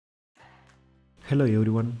Hello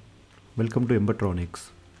everyone, welcome to EmbeTronicX.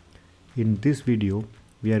 In this video,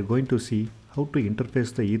 we are going to see how to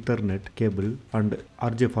interface the Ethernet cable and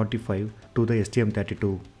RJ45 to the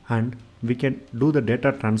STM32, and we can do the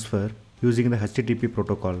data transfer using the HTTP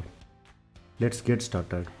protocol. Let's get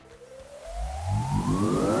started.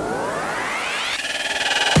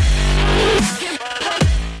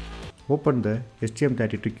 Open the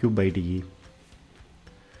STM32 Cube IDE.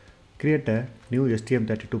 Create a new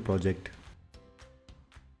STM32 project.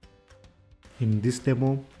 In this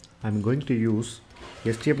demo, I am going to use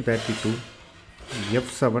STM32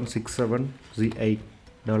 F767Z8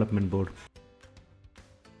 development board.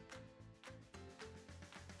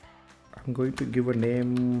 I am going to give a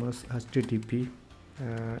name as HTTP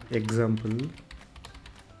example.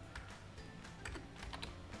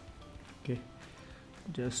 Okay,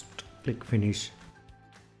 just click finish.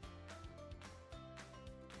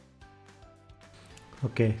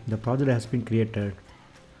 Okay, the project has been created.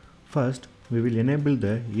 First, we will enable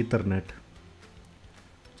the Ethernet.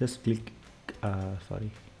 Just click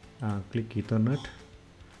click Ethernet,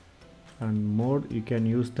 and mode you can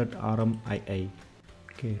use that RMII.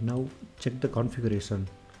 Okay, now check the configuration.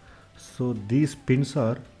 So these pins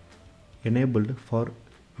are enabled for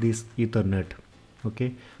this Ethernet.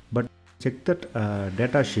 Okay, but check that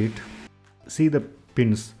data sheet. See the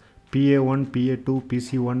pins PA1, PA2,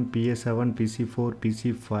 PC1, PA7, PC4,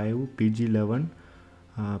 PC5, PG11,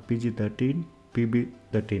 PG13,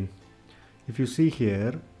 PB13. If you see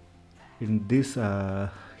here in this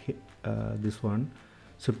this one,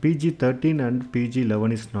 so PG13 and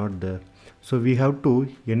PG11 is not there, so we have to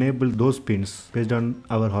enable those pins based on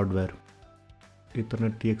our hardware.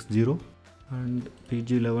 Ethernet TX0 and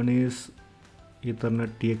PG11 is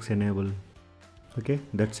Ethernet TX enable. Okay,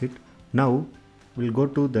 that's it. Now we'll go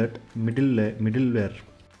to that middleware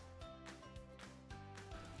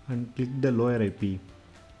and click the lower IP.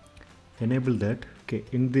 Enable that. Okay,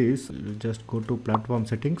 in this just go to platform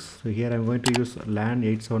settings. So here I'm going to use LAN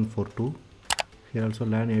 8742. Here also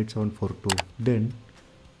LAN 8742. Then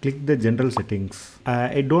click the general settings.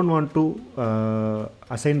 I don't want to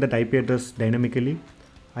assign that IP address dynamically.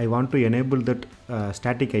 I want to enable that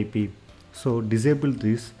static IP. So disable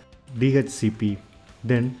this DHCP.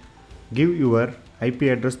 Then give your IP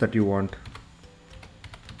address that you want.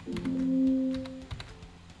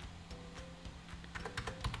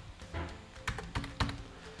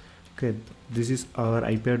 Okay, this is our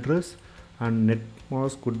IP address, and net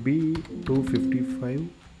mask could be 255.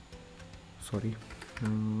 Sorry,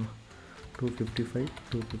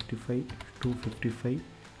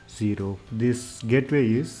 255.0. This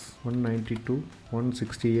gateway is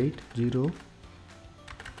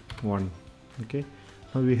 192.168.0.1. Okay,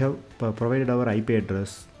 now we have provided our IP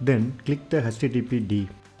address. Then click the HTTPD.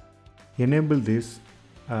 Enable this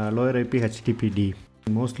lower IP HTTPD.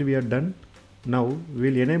 Mostly we are done. Now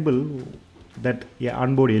we'll enable that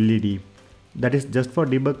onboard LED. That is just for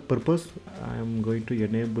debug purpose. I am going to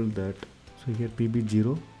enable that. So here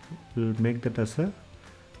PB0 will make that as a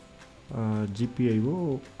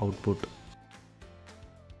GPIO output.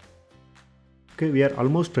 Okay, we are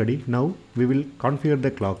almost ready. Now we will configure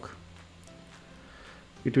the clock.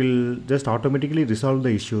 It will just automatically resolve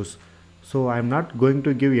the issues. So I am not going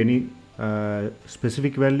to give any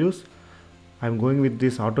specific values. I am going with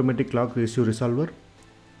this automatic clock issue resolver.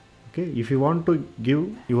 Okay, if you want to give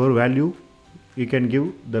your value, you can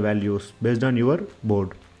give the values based on your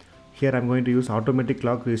board. Here I am going to use automatic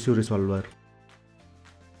clock issue resolver.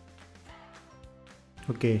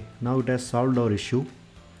 Okay, now it has solved our issue.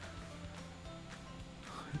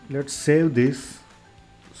 Let's save this.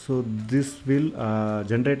 So this will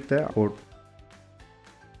generate the code.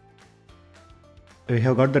 We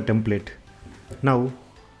have got the template. Now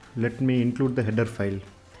let me include the header file.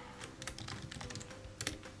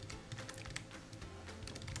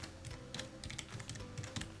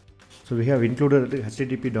 So we have included the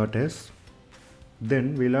http.s.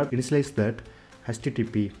 Then we'll have initialize that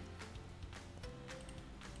http.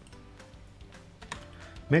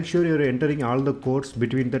 Make sure you're entering all the codes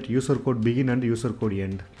between that user code begin and user code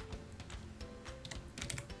end.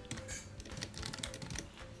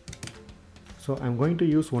 So I'm going to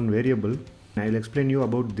use one variable. I'll explain you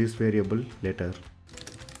about this variable later.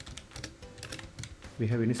 We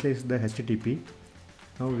have initialized the HTTP.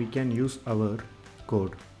 Now we can use our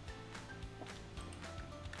code.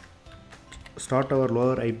 Start our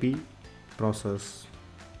lower IP process.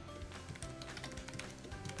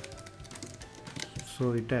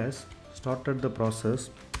 So it has started the process.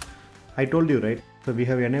 I told you, right? So we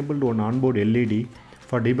have enabled one onboard LED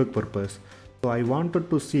for debug purpose. So I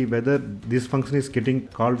wanted to see whether this function is getting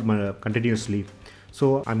called continuously.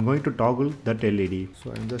 So I'm going to toggle that LED.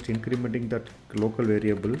 So I'm just incrementing that local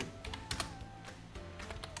variable.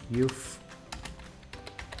 If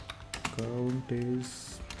count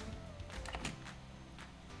is,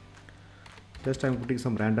 just I'm putting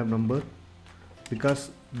some random number,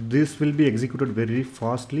 because this will be executed very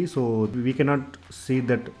fastly, so we cannot see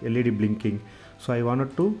that LED blinking. So I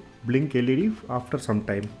wanted to blink LED after some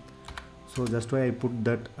time, so just why I put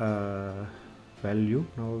that value.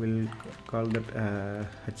 Now we'll call that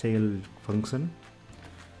HIL function.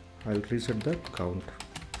 I'll reset the count.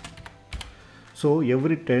 So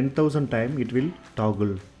every 10,000 time it will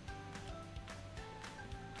toggle,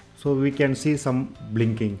 so we can see some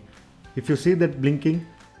blinking. If you see that blinking,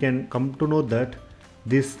 you can come to know that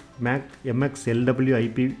this MX-LW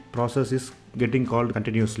IP process is getting called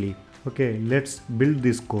continuously. Okay, let's build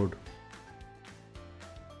this code.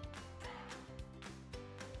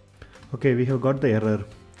 Okay, we have got the error.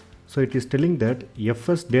 So it is telling that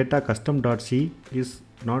fsData_custom.c is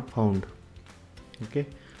not found. Okay,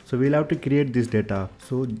 so we'll have to create this data.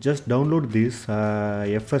 So just download this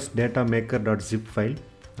fsDataMaker.zip file.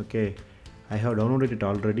 Okay, I have downloaded it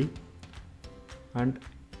already. And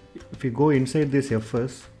if you go inside this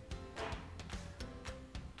fs,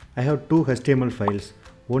 I have two HTML files.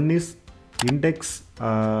 One is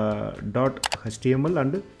index.html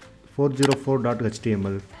and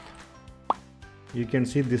 404.html. You can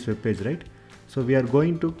see this web page, right? So we are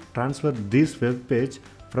going to transfer this web page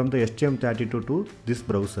from the STM32 to this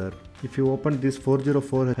browser. If you open this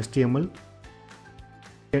 404 HTML,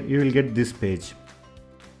 you will get this page.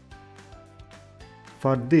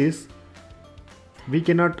 For this, we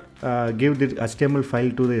cannot give the HTML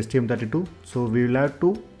file to the STM32, so we will have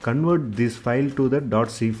to convert this file to the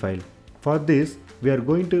 .c file. For this, we are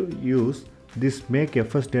going to use this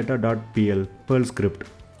makefsdata.pl Perl script.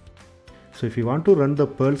 So if you want to run the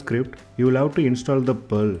Perl script, you will have to install the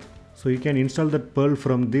Perl. So you can install that Perl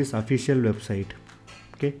from this official website.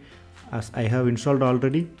 Okay, as I have installed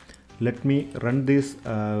already, let me run this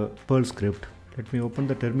Perl script. Let me open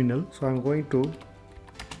the terminal. So I'm going to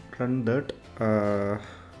run that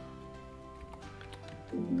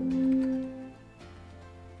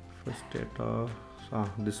first data,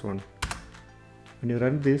 this one. When you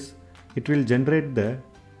run this, it will generate the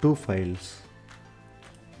two files,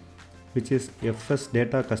 which is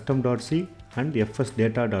fsDataCustom.c and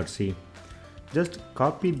fsData.c. Just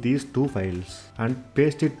copy these two files and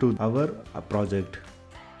paste it to our project.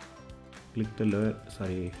 Click the lower,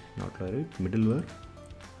 sorry, not lower, middleware,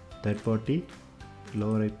 third party,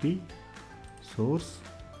 lower IP, source,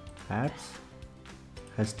 apps,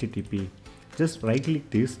 http. Just right click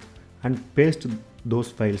this and paste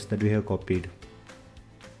those files that we have copied.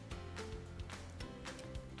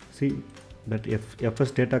 See that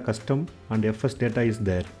fsDataCustom and fsData is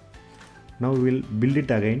there. Now we will build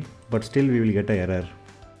it again, but still we will get an error.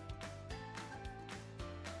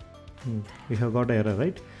 We have got an error,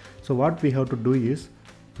 right? So what we have to do is,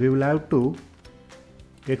 we will have to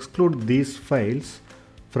exclude these files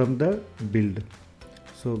from the build.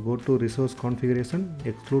 So go to resource configuration,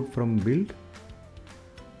 exclude from build,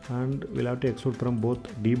 and we'll have to exclude from both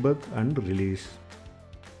debug and release.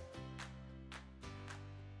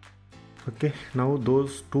 Okay, now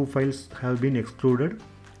those two files have been excluded.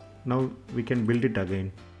 Now we can build it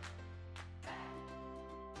again.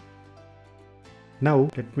 Now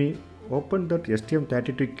let me open that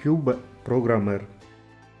STM32 cube programmer.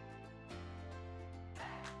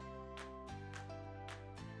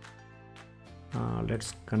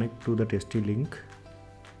 Let's connect to that ST link.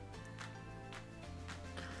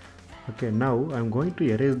 Okay, now I'm going to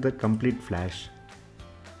erase the complete flash.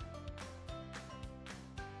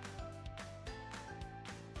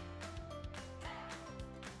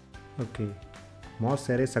 Okay, MOS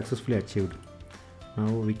array successfully achieved. Now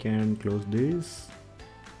we can close this.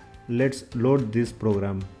 Let's load this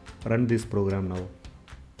program, run this program now.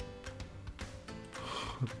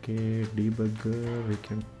 Okay, debugger, we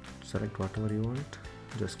can select whatever you want,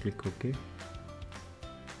 just click OK.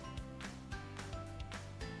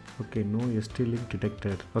 Okay, no ST link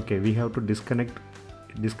detected. Okay, we have to disconnect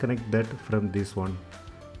that from this one.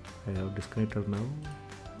 I have disconnected now.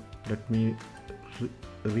 Let me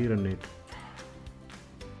rerun it.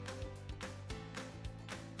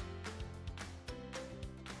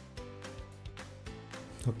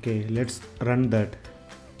 Okay, let's run that.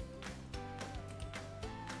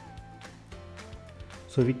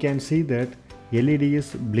 So we can see that LED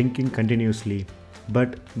is blinking continuously,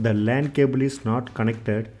 but the LAN cable is not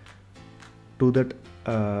connected to that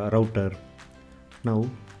router. Now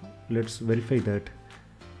let's verify that.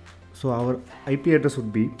 So our IP address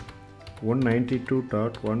would be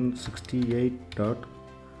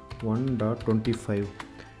 192.168.1.25.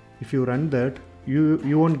 if you run that,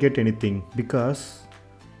 you won't get anything because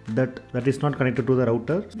that is not connected to the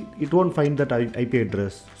router. It won't find that IP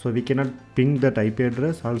address, so we cannot ping that IP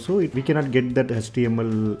address. Also we cannot get that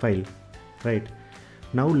HTML file, right?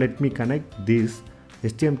 Now let me connect this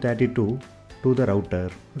STM32 to the router.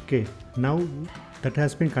 Okay, now that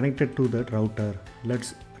has been connected to that router.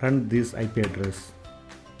 Let's run this IP address.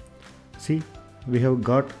 See, we have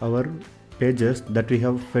got our pages that we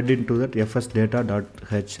have fed into that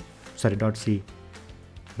fsdata.c,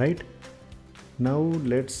 right? Now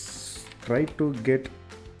let's try to get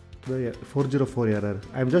the 404 error.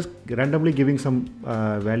 I'm just randomly giving some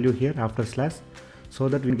value here after slash so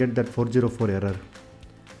that we get that 404 error.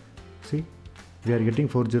 See, we are getting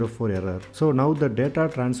 404 error. So now the data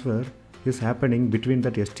transfer is happening between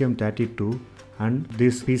that STM32 and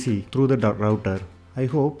this PC through the router. I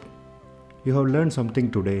hope you have learned something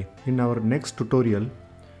today. In our next tutorial,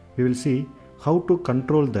 we will see how to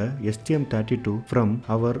control the STM32 from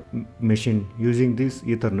our machine using this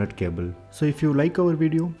Ethernet cable. So if you like our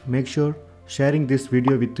video, make sure sharing this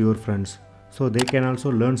video with your friends so they can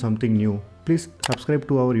also learn something new. Please subscribe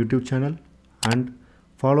to our YouTube channel and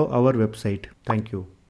follow our website. Thank you.